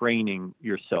 training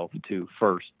yourself to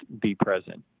first be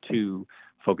present, 2,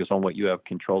 focus on what you have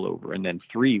control over, and then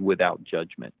 3, without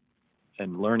judgment,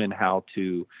 and learning how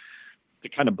to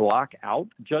kind of block out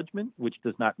judgment, which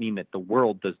does not mean that the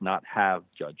world does not have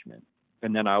judgment.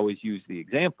 And then I always use the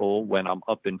example when I'm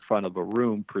up in front of a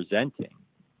room presenting,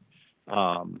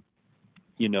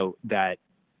 that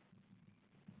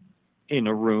in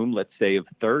a room, let's say of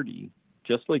 30,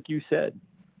 just like you said,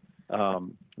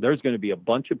 there's going to be a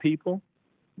bunch of people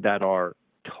that are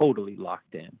totally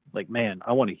locked in. Like, man,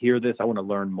 I want to hear this. I want to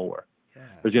learn more. Yeah.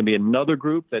 There's going to be another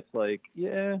group that's like,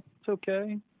 yeah, it's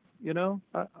okay.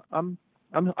 I'm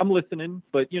listening,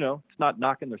 but it's not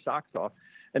knocking their socks off.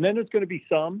 And then there's going to be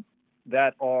some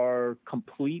that are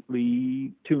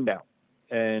completely tuned out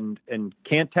and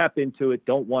can't tap into it,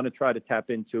 don't want to try to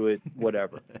tap into it,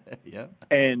 whatever. Yeah.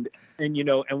 And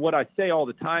what I say all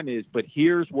the time is, but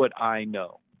here's what I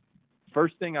know.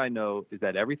 First thing I know is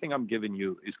that everything I'm giving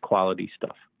you is quality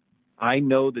stuff. I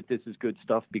know that this is good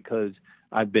stuff because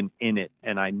I've been in it,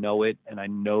 and I know it, and I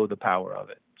know the power of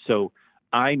it. So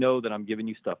I know that I'm giving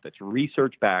you stuff that's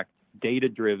research-backed,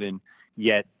 data-driven,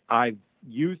 yet I've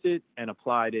used it and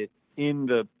applied it in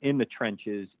the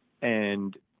trenches,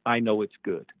 and I know it's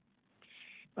good.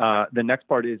 The next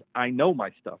part is I know my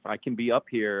stuff. I can be up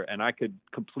here and I could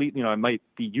completely, I might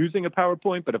be using a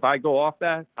PowerPoint, but if I go off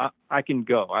that, I can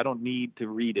go. I don't need to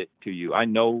read it to you. I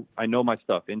know my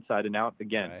stuff inside and out.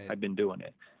 Again, right. I've been doing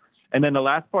it. And then the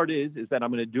last part is that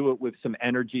I'm going to do it with some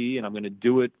energy, and I'm going to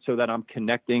do it so that I'm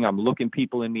connecting. I'm looking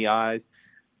people in the eyes.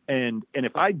 And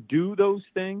if I do those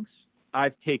things,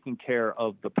 I've taken care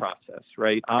of the process,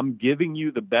 right? I'm giving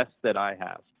you the best that I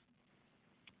have.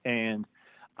 And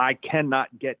I cannot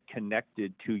get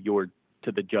connected to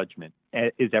the judgment.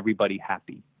 Is everybody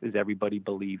happy? Is everybody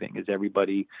believing? Is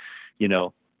everybody,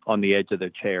 on the edge of their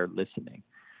chair listening?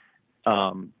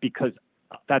 Because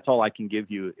that's all I can give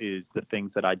you is the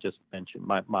things that I just mentioned.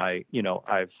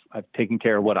 I've taken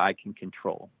care of what I can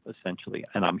control, essentially,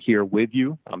 and I'm here with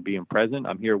you. I'm being present.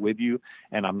 I'm here with you,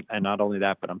 and not only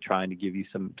that, but I'm trying to give you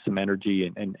some energy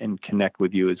and connect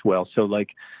with you as well. So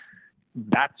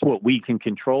that's what we can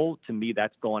control. To me,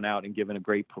 that's going out and giving a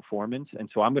great performance. And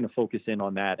so I'm going to focus in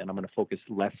on that, and I'm going to focus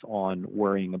less on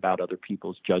worrying about other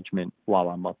people's judgment while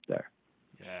I'm up there.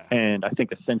 Yeah. And I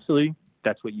think essentially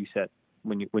that's what you said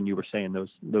when you were saying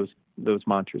those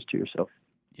mantras to yourself.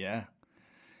 Yeah,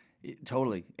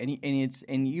 totally.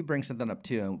 And you bring something up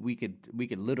too. And we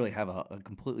could literally have a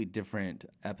completely different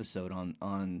episode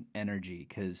on energy,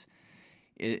 because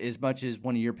as much as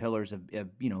one of your pillars of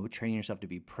training yourself to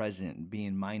be present,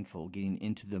 being mindful, getting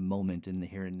into the moment in the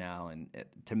here and now, and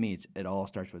to me, it all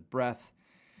starts with breath.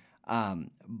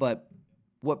 But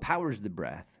what powers the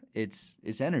breath? It's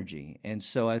energy, and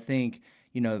so I think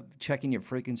checking your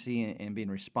frequency and being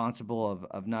responsible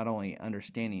of not only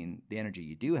understanding the energy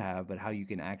you do have, but how you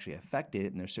can actually affect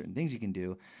it. And there's certain things you can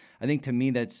do. I think to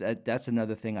me that's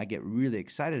another thing I get really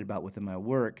excited about within my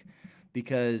work,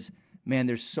 because man,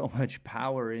 there's so much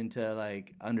power into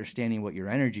understanding what your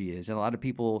energy is. And a lot of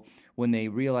people, when they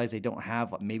realize they don't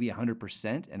have maybe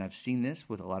 100%, and I've seen this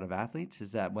with a lot of athletes,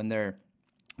 is that when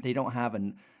they don't have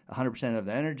 100% of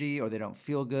the energy, or they don't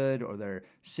feel good, or they're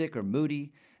sick or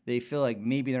moody, they feel like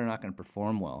maybe they're not going to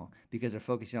perform well because they're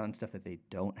focusing on stuff that they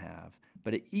don't have.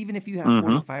 But even if you have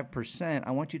 45%,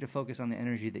 I want you to focus on the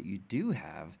energy that you do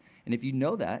have. And if you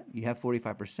know that you have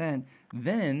 45%,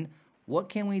 then what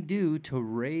can we do to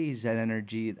raise that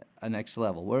energy a next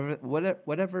level?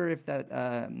 Whatever if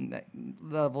that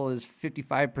level is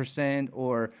 55%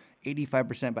 or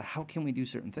 85%, but how can we do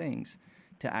certain things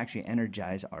to actually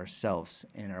energize ourselves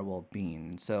and our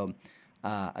well-being? So,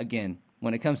 again,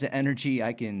 when it comes to energy,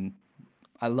 I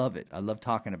love it. I love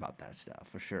talking about that stuff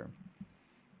for sure.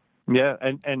 Yeah.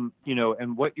 And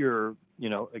what you're,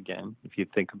 again, if you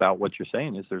think about what you're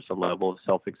saying is there's a level of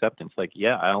self-acceptance.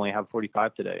 Yeah, I only have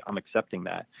 45 today. I'm accepting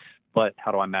that, but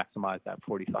how do I maximize that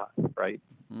 45? Right.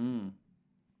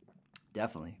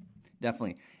 Definitely.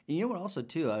 And you know what also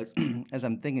too, as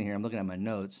I'm thinking here, I'm looking at my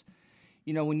notes,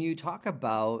 when you talk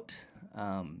about,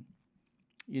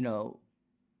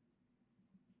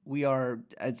 we are,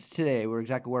 as today, we're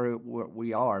exactly where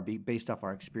we are based off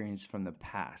our experience from the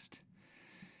past.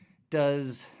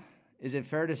 Is it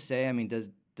fair to say,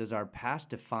 does our past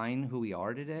define who we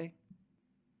are today?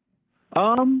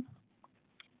 Does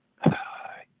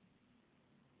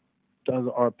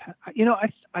our past,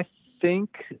 I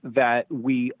think that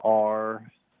we are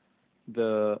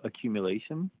the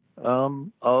accumulation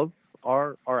of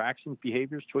our actions,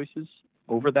 behaviors, choices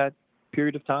over that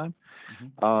period of time.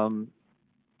 Mm-hmm.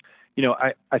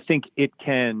 I think it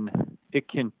can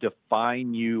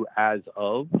define you as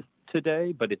of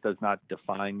today, but it does not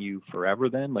define you forever.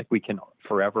 Then, we can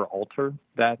forever alter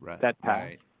that past.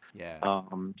 Right. Yeah.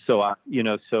 So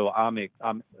I'm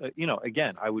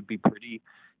again, I would be pretty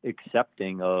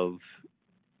accepting of,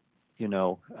 I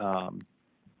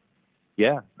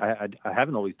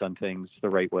haven't always done things the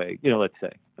right way, let's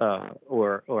say,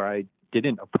 or I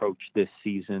didn't approach this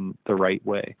season the right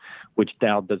way, which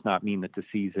now does not mean that the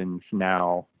season's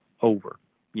now over,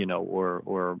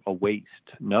 or a waste.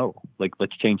 No,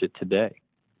 let's change it today.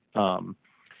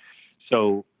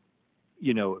 So,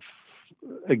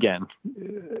 again,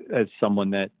 as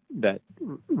someone that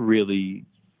really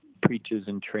preaches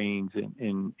and trains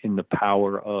in the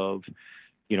power of,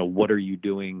 what are you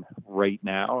doing right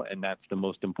now? And that's the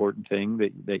most important thing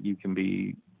that you can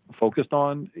be focused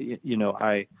on.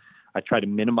 I try to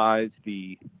minimize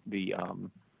the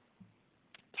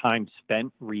time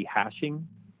spent rehashing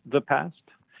the past,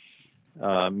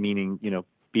 meaning,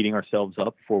 beating ourselves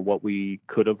up for what we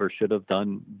could have or should have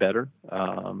done better.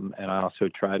 And I also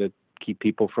try to keep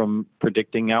people from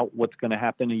predicting out what's going to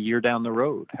happen a year down the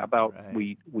road. How about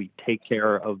we take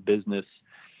care of business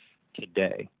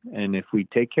today? And if we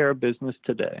take care of business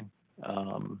today,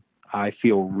 I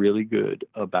feel really good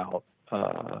about,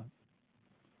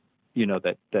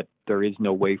 that there is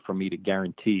no way for me to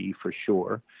guarantee for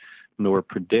sure, nor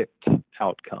predict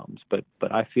outcomes. But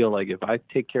I feel like if I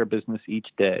take care of business each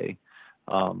day,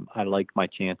 I like my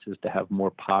chances to have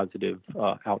more positive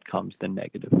outcomes than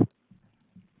negative.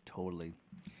 Totally.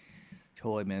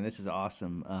 Totally, man. This is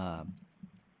awesome.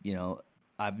 You know,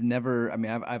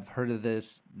 I've heard of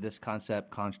this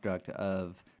construct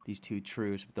of these two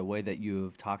truths, but the way that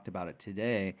you've talked about it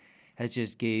today has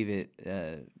just gave it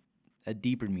a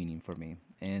deeper meaning for me.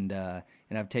 And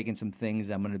I've taken some things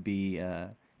I'm going to be,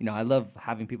 I love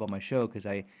having people on my show because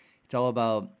it's all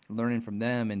about learning from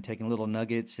them and taking little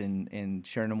nuggets and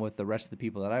sharing them with the rest of the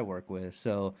people that I work with.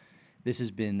 So this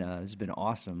has been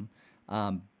awesome.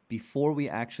 Before we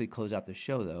actually close out the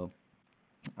show, though,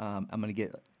 I'm going to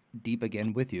get deep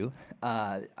again with you.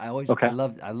 Okay.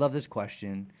 I love this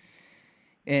question.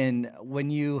 And when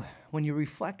you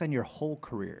reflect on your whole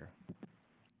career,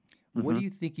 what do you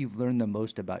think you've learned the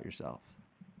most about yourself?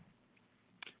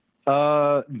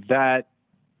 That.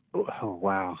 Oh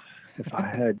wow! If I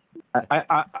had,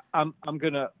 I'm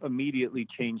gonna immediately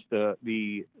change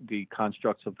the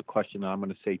constructs of the question. And I'm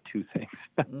gonna say two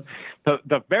things.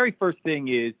 The very first thing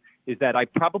is that I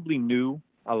probably knew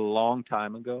a long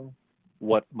time ago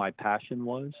what my passion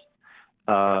was,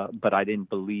 but I didn't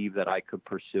believe that I could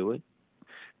pursue it.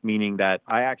 Meaning that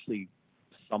I actually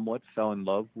somewhat fell in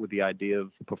love with the idea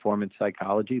of performance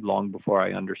psychology long before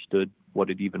I understood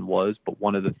what it even was. But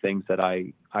one of the things that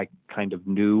I kind of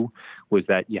knew was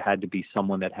that you had to be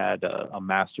someone that had a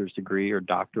master's degree or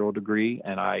doctoral degree.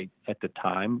 And I, at the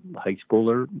time, high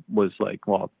schooler, was like,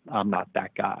 well, I'm not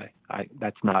that guy.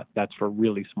 That's for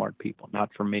really smart people, not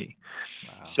for me.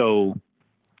 Wow. So,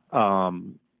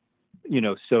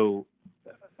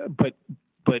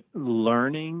 but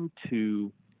learning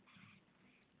to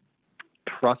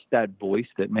trust that voice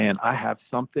that, man, I have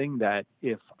something that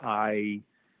if I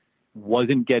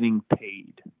wasn't getting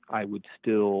paid, I would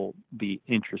still be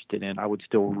interested in, I would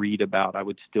still read about, I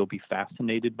would still be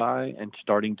fascinated by, and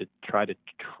starting to try to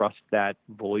trust that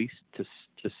voice to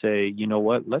say, you know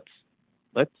what, let's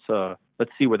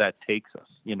see where that takes us.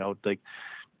 Like,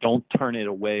 don't turn it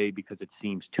away because it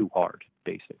seems too hard,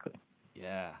 basically.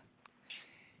 Yeah.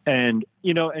 And,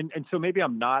 and so maybe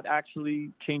I'm not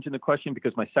actually changing the question,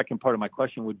 because my second part of my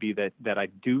question would be that I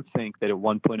do think that at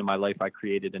one point in my life, I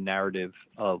created a narrative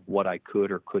of what I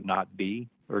could or could not be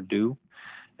or do.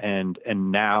 And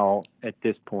now at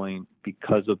this point,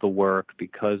 because of the work,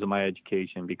 because of my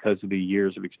education, because of the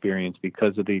years of experience,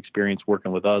 because of the experience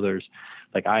working with others,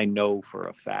 like, I know for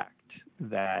a fact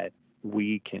that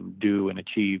we can do and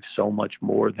achieve so much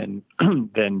more than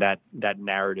that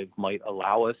narrative might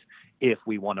allow us, if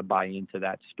we want to buy into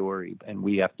that story. And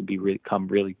we have to become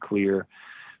really clear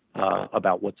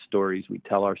about what stories we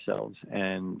tell ourselves,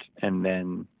 and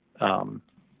then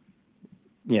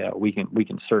we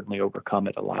can certainly overcome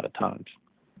it a lot of times.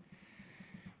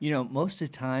 Most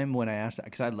of the time when I ask that,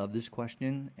 because I love this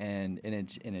question, and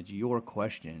it's your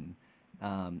question,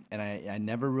 and I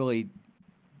never really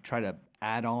try to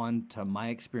add on to my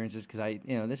experiences, because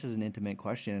this is an intimate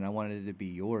question and I wanted it to be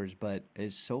yours. But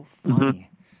it's so funny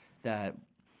that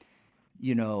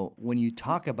when you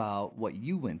talk about what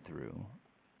you went through,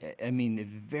 I mean, it's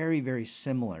very, very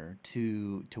similar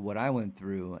to what I went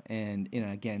through. And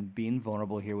again, being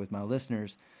vulnerable here with my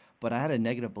listeners, but I had a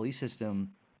negative belief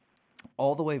system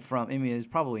all the way from, it's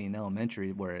probably in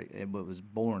elementary where it was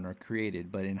born or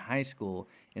created, but in high school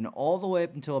and all the way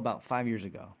up until about 5 years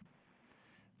ago.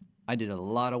 I did a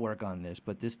lot of work on this,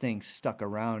 but this thing stuck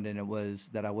around, and it was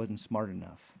that I wasn't smart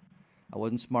enough. I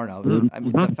wasn't smart enough.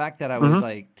 The fact that I was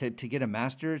like, to get a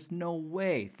master's, no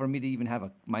way. For me to even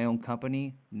have my own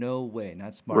company, no way.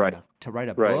 Not smart enough. To write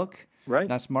a book,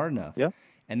 not smart enough. Yeah.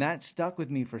 And that stuck with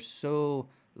me for so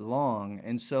long.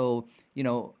 And so,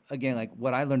 again, like,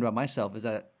 what I learned about myself is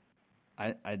that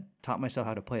I taught myself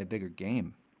how to play a bigger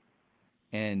game.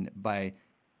 And by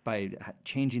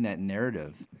changing that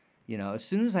narrative, as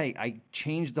soon as I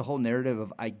change the whole narrative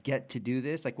of I get to do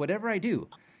this, like, whatever I do,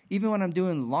 even when I'm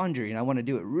doing laundry and I want to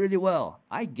do it really well,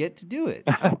 I get to do it.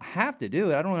 I don't have to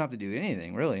do it. I don't have to do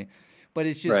anything really, but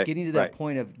it's just getting to that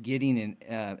point of getting in,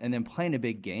 and then playing a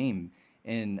big game.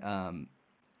 And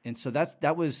so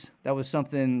that was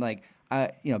something like,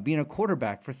 being a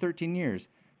quarterback for 13 years,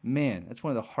 man, that's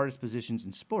one of the hardest positions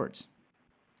in sports.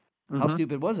 How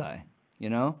stupid was I?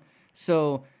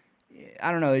 So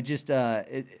I don't know. It just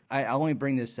I only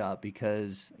bring this up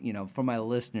because for my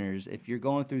listeners, if you're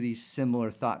going through these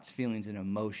similar thoughts, feelings, and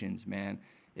emotions, man,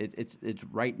 it's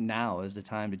right now is the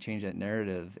time to change that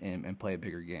narrative and play a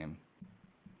bigger game.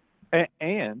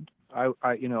 And I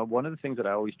one of the things that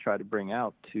I always try to bring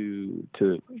out to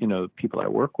people I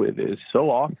work with is,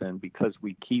 so often, because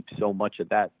we keep so much of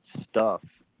that stuff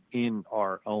in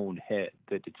our own head,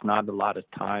 that it's not a lot of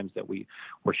times that we're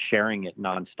sharing it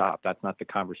nonstop. That's not the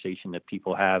conversation that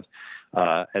people have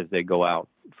as they go out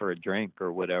for a drink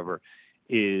or whatever.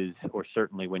 is, or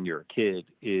certainly when you're a kid,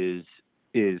 is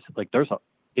like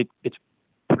it's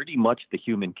pretty much the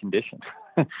human condition.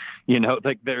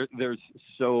 Like there's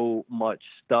so much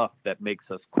stuff that makes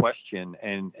us question,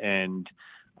 and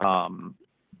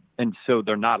so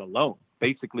they're not alone.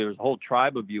 Basically, there's a whole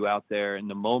tribe of you out there, and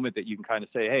the moment that you can kind of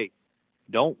say, hey,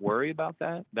 don't worry about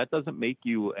that, that doesn't make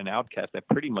you an outcast. That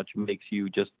pretty much makes you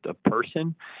just a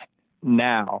person.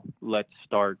 Now let's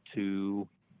start to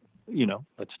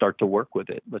work with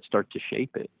it. Let's start to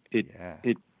shape it.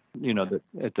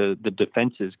 The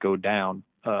defenses go down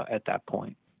at that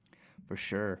point. For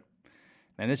sure.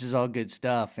 Man, this is all good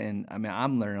stuff. And I mean,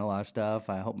 I'm learning a lot of stuff.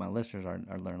 I hope my listeners are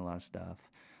learning a lot of stuff.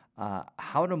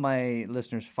 How do my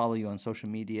listeners follow you on social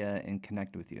media and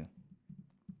connect with you?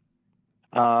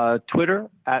 Twitter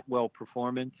 @Well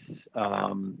Performance.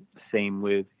 Same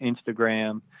with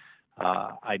Instagram.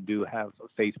 I do have a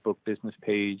Facebook business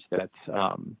page that's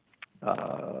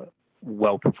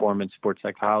Well Performance Sports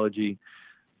Psychology.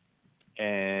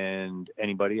 And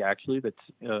anybody actually that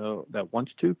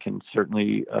wants to can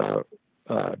certainly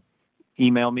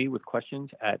email me with questions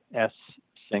at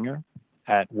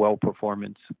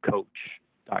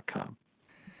ssinger@wellperformancecoach.com.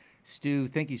 Stu,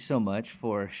 thank you so much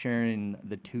for sharing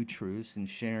the two truths and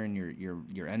sharing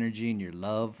your energy and your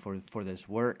love for this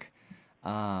work.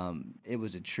 It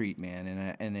was a treat,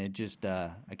 man, and it just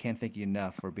I can't thank you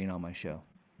enough for being on my show.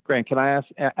 Grant, can I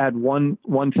add one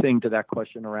thing to that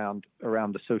question around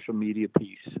the social media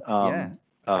piece?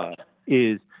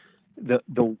 Is the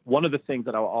one of the things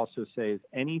that I'll also say is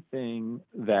anything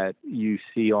that you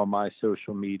see on my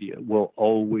social media will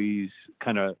always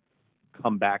kind of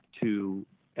come back to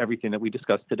everything that we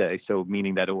discussed today. So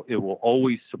meaning that it will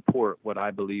always support what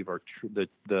I believe are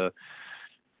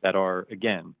that are,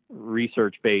 again,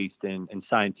 research-based and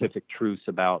scientific truths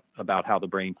about how the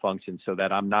brain functions, so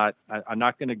that I'm not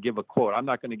going to give a quote. I'm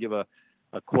not going to give a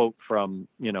quote from,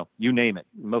 you name it,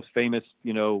 most famous,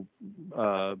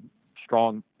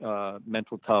 strong,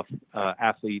 mental, tough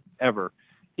athlete ever,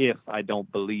 if I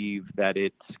don't believe that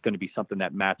it's going to be something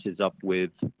that matches up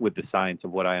with the science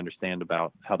of what I understand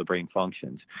about how the brain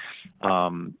functions.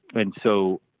 And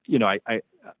so, I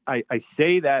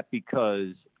say that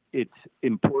because it's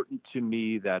important to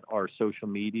me that our social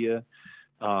media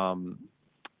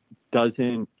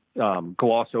doesn't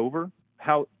gloss over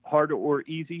how hard or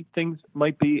easy things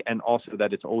might be, and also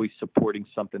that it's always supporting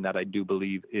something that I do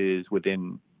believe is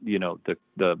within, the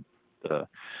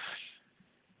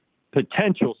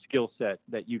potential skill set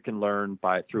that you can learn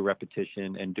through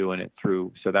repetition and doing it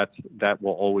through. So that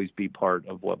will always be part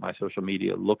of what my social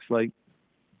media looks like.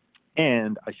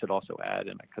 And I should also add,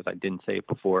 and because I didn't say it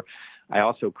before, I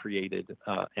also created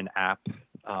an app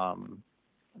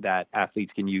that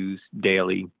athletes can use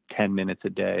daily, 10 minutes a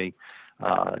day.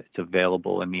 It's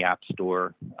available in the App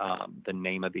Store. The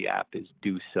name of the app is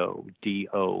DOSO,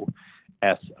 DOSO,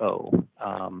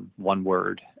 one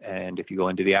word. And if you go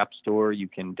into the App Store, you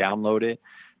can download it,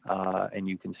 and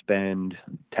you can spend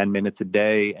 10 minutes a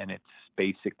day. And it's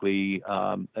basically,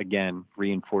 again,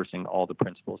 reinforcing all the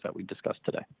principles that we discussed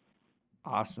today.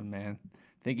 Awesome, man.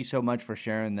 Thank you so much for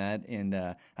sharing that. And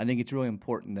I think it's really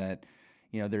important that,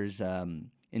 there's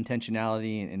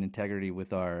intentionality and integrity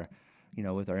with our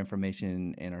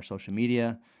information and our social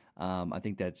media. I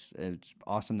think it's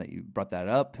awesome that you brought that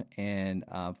up. And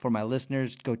for my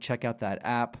listeners, go check out that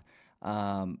app.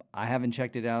 I haven't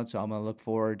checked it out, so I'm going to look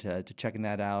forward to checking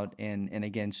that out. And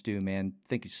again, Stu, man,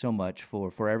 thank you so much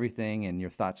for everything and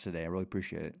your thoughts today. I really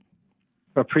appreciate it.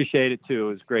 Appreciate it too.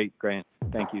 It was great, Grant.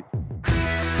 Thank you.